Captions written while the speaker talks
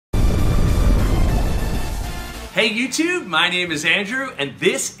Hey YouTube, my name is Andrew and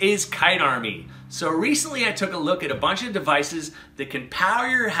this is Kite Army. So recently I took a look at a bunch of devices that can power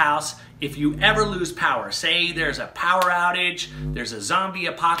your house if you ever lose power. Say there's a power outage, there's a zombie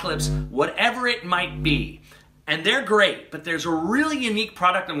apocalypse, whatever it might be. And they're great, but there's a really unique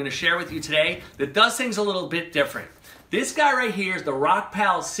product I'm going to share with you today that does things a little bit different. This guy right here is the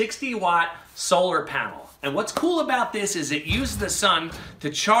Rockpals 60W solar panel. And what's cool about this is it uses the sun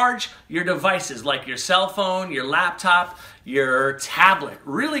to charge your devices like your cell phone, your laptop, your tablet.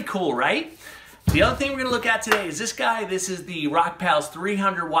 Really cool, right? The other thing we're going to look at today is this guy. This is the Rockpals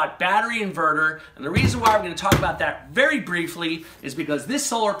 300-watt battery inverter. And the reason why we're going to talk about that very briefly is because this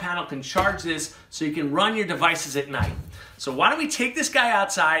solar panel can charge this so you can run your devices at night. So why don't we take this guy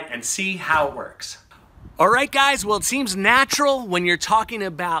outside and see how it works. All right, guys, well, it seems natural when you're talking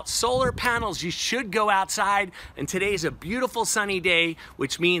about solar panels, you should go outside, and today's a beautiful sunny day,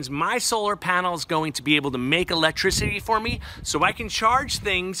 which means my solar panel is going to be able to make electricity for me so I can charge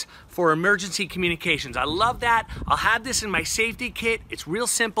things for emergency communications. I love that. I'll have this in my safety kit. It's real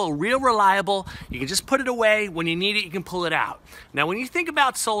simple, real reliable. You can just put it away. When you need it, you can pull it out. Now, when you think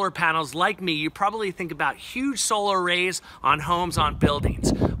about solar panels, like me, you probably think about huge solar arrays on homes, on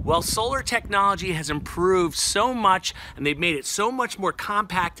buildings. Well, solar technology has improved so much, and they've made it so much more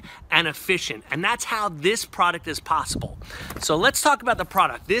compact and efficient, and that's how this product is possible. So let's talk about the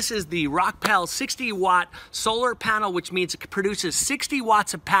product. This is the Rockpals 60-watt solar panel, which means it produces 60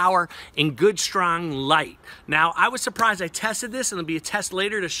 watts of power in good, strong light. Now, I was surprised. I tested this, and there'll be a test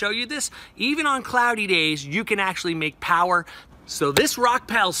later to show you this. Even on cloudy days, you can actually make power. So this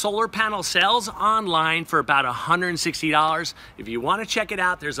Rockpals solar panel sells online for about $160. If you want to check it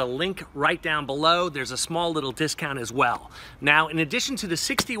out, there's a link right down below. There's a small little discount as well. Now, in addition to the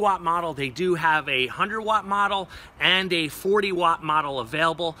 60-watt model, they do have a 100-watt model and a 40-watt model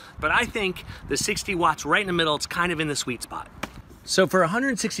available. But I think the 60 watts right in the middle, it's kind of in the sweet spot. So for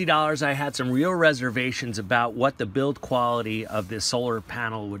 $160, I had some real reservations about what the build quality of this solar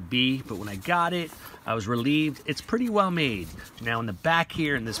panel would be, but when I got it, I was relieved. It's pretty well made. Now in the back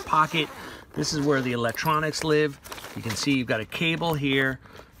here in this pocket, this is where the electronics live. You can see you've got a cable here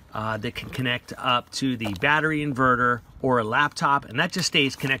that can connect up to the battery inverter or a laptop, and that just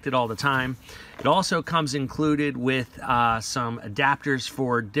stays connected all the time. It also comes included with some adapters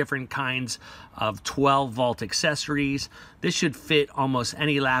for different kinds of 12-volt accessories. This should fit almost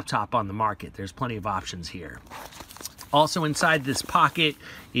any laptop on the market. There's plenty of options here. Also inside this pocket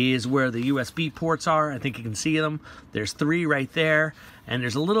is where the USB ports are. I think you can see them. There's 3 right there, and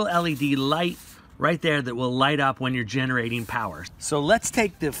there's a little LED light right there that will light up when you're generating power. So let's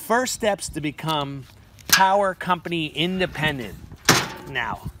take the first steps to become power company independent.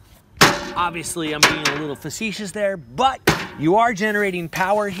 Now, obviously I'm being a little facetious there, but you are generating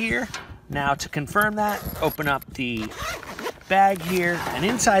power here. Now to confirm that, open up the bag here, and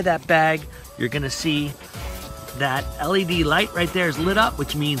inside that bag, you're gonna see that LED light right there is lit up,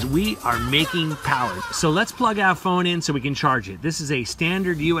 which means we are making power. So let's plug our phone in so we can charge it. This is a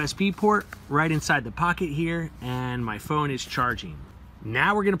standard USB port right inside the pocket here, and my phone is charging.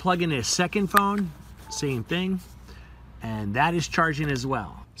 Now we're gonna plug in a second phone, same thing, and that is charging as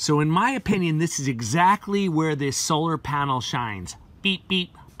well. So in my opinion, this is exactly where this solar panel shines. Beep,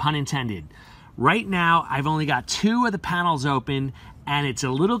 beep, pun intended. Right now, I've only got 2 of the panels open, and it's a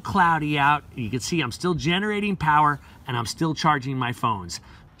little cloudy out. You can see I'm still generating power, and I'm still charging my phones.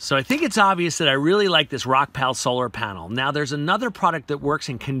 So I think it's obvious that I really like this Rockpals solar panel. Now, there's another product that works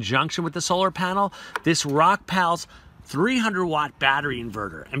in conjunction with the solar panel, this Rockpals 300-watt battery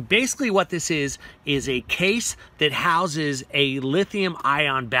inverter. And basically what this is a case that houses a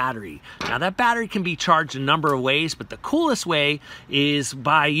lithium-ion battery. Now that battery can be charged a number of ways, but the coolest way is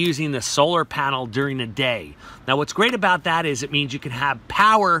by using the solar panel during the day. Now what's great about that is it means you can have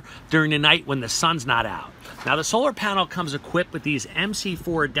power during the night when the sun's not out. Now the solar panel comes equipped with these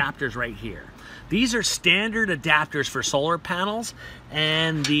Mc4 adapters right here. These are standard adapters for solar panels,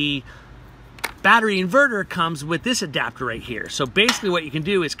 and the battery inverter comes with this adapter right here. So basically what you can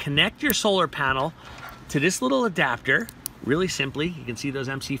do is connect your solar panel to this little adapter, really simply. You can see those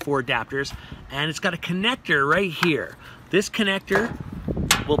Mc4 adapters, and it's got a connector right here. This connector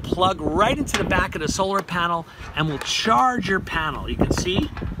will plug right into the back of the solar panel and will charge your panel. You can see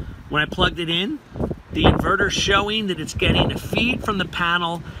when I plugged it in, the inverter showing that it's getting a feed from the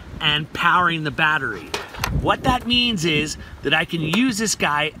panel and powering the battery. What that means is that I can use this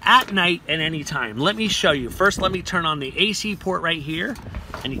guy at night at any time. Let me show you. First, let me turn on the AC port right here,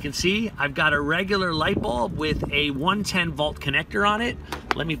 and you can see I've got a regular light bulb with a 110-volt connector on it.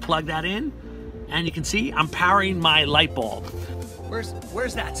 Let me plug that in, and you can see I'm powering my light bulb.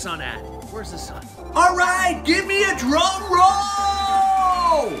 Where's that sun at? Where's the sun? All right, give me a drum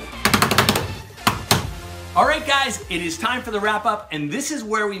roll! All right, guys, it is time for the wrap up, and this is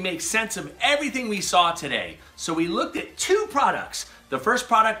where we make sense of everything we saw today. So we looked at two products. The first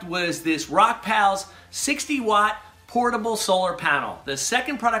product was this Rockpals 60-watt portable solar panel. The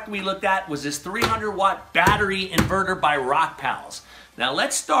second product we looked at was this 300-watt battery inverter by Rockpals. Now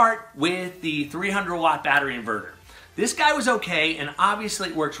let's start with the 300-watt battery inverter. This guy was okay, and obviously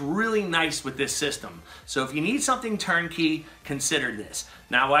it works really nice with this system. So if you need something turnkey, consider this.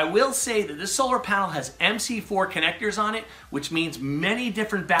 Now I will say that this solar panel has Mc4 connectors on it, which means many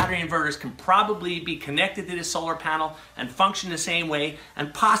different battery inverters can probably be connected to this solar panel and function the same way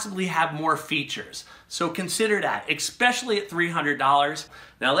and possibly have more features. So consider that, especially at $300.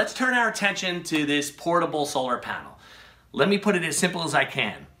 Now let's turn our attention to this portable solar panel. Let me put it as simple as I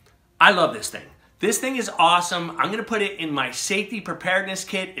can. I love this thing. This thing is awesome. I'm gonna put it in my safety preparedness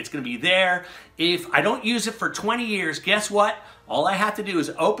kit. It's gonna be there. If I don't use it for 20 years, guess what? All I have to do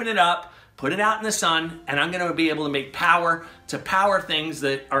is open it up, put it out in the sun, and I'm gonna be able to make power to power things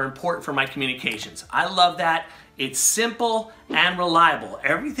that are important for my communications. I love that. It's simple and reliable.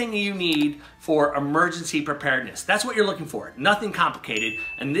 Everything you need for emergency preparedness. That's what you're looking for. Nothing complicated.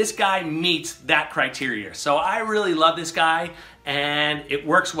 And this guy meets that criteria. So I really love this guy, and it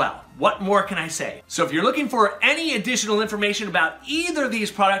works well. What more can I say? So if you're looking for any additional information about either of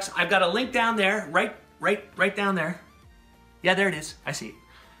these products, I've got a link down there, right down there. Yeah, there it is. I see it.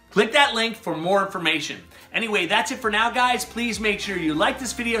 Click that link for more information. Anyway, that's it for now, guys. Please make sure you like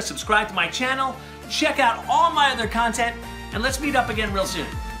this video, subscribe to my channel, check out all my other content, and let's meet up again real soon.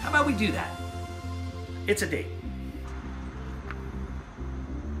 How about we do that? It's a date.